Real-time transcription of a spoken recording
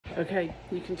Okay,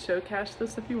 you can show Cash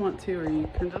this if you want to, or you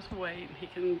can just wait. He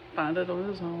can find it on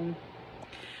his own.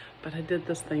 But I did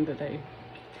this thing today.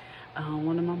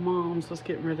 One of my moms was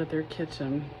getting rid of their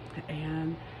kitchen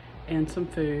and some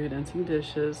food and some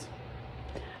dishes.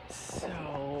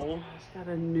 So I've got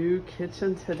a new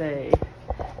kitchen today.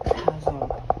 It has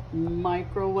a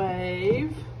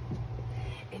microwave.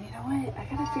 And you know what? I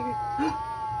gotta figure.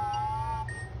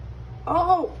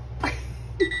 Oh!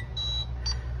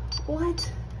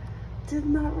 What? Did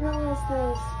not realize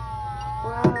this.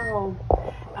 Wow.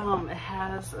 It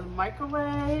has a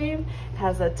microwave,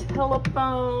 has a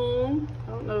telephone.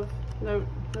 I don't know if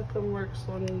nothing works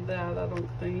on that, I don't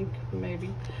think.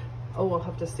 Maybe. Oh, we'll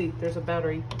have to see. There's a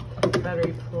battery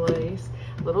place.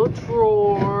 Little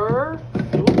drawer.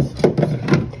 Oops.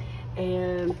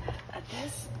 And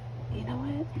this, you know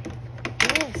what?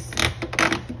 This,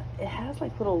 it has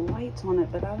like little lights on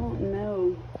it, but I don't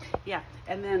know. Yeah,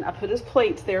 and then I put his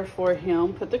plates there for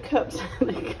him. Put the cups in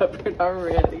the cupboard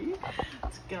already.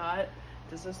 It's got,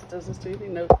 does this do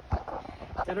anything? Nope.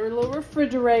 Got our little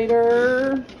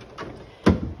refrigerator.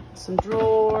 Some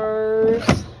drawers.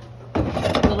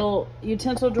 Little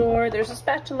utensil drawer. There's a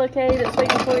spatula case that's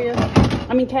waiting for you.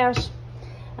 I mean, Cash.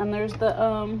 And there's the,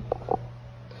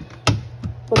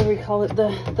 what do we call it? The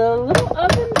little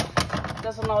oven.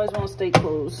 Doesn't always want to stay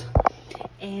closed.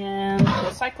 And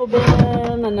the cycle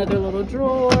bin, another little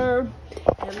drawer.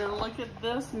 And then look at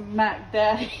this Mac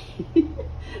Daddy.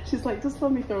 She's like, just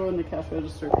let me throw in the cash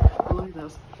register. Look at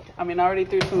this. I mean, I already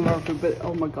threw some of our food, but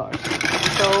oh my gosh.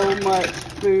 So much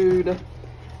food.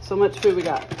 So much food we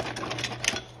got.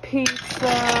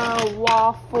 Pizza,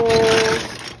 waffles.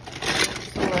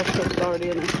 So that stuff's already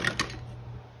in there.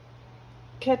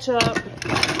 Ketchup.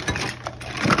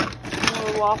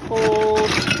 More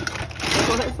waffles.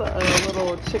 That's a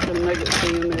little chicken nugget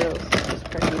thing in there. Just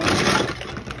cracking up.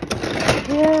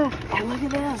 Yeah, and look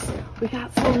at this. We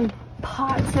got some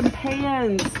pots and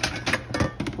pans.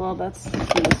 Well, that's some of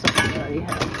the stuff we already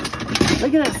have.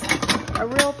 Look at this. A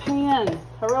real pan.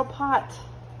 A real pot.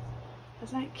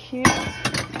 Isn't that cute?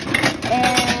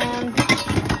 And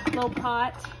little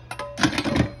pot.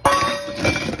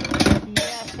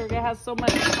 Yes, we're gonna have so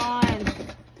much fun.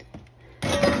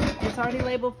 It's already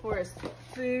labeled for us.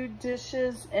 Food,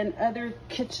 dishes, and other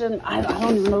kitchen. I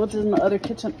don't even know what's in the other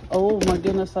kitchen. Oh my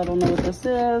goodness, I don't know what this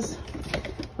is.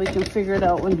 We can figure it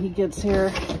out when he gets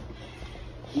here.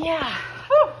 Yeah.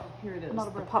 Whew. Here it is.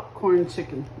 The popcorn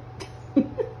chicken.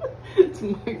 It's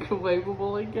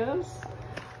microwavable, I guess.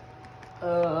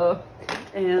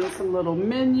 And some little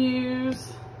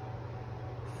menus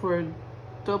for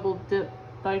double dip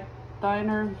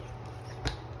diner.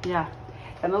 Yeah.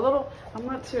 And a little, I'm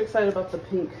not too excited about the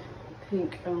pink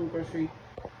grocery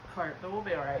cart, but we'll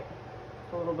be all right.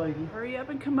 A little buggy. Hurry up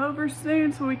and come over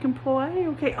soon so we can play.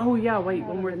 Okay. Oh yeah, wait,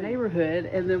 one more neighborhood.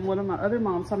 And then one of my other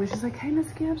moms told me, she's like, hey, Miss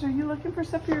Gibbs, are you looking for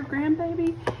stuff for your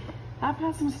grandbaby? I've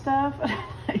got some stuff.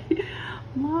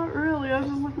 Not really. I was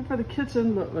just looking for the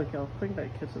kitchen. But look, y'all, look at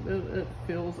that kitchen. It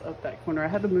fills up that corner. I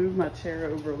had to move my chair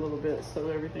over a little bit so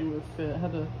everything would fit. I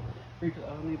had to,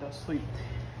 I need to sleep.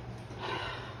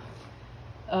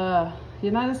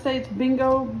 United States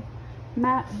bingo,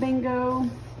 map bingo.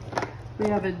 We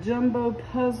have a jumbo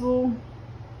puzzle,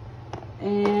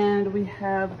 and we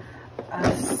have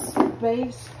a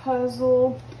space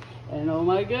puzzle. And oh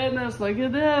my goodness, look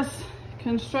at this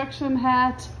construction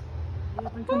hat.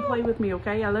 Come play with me,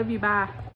 okay? I love you. Bye.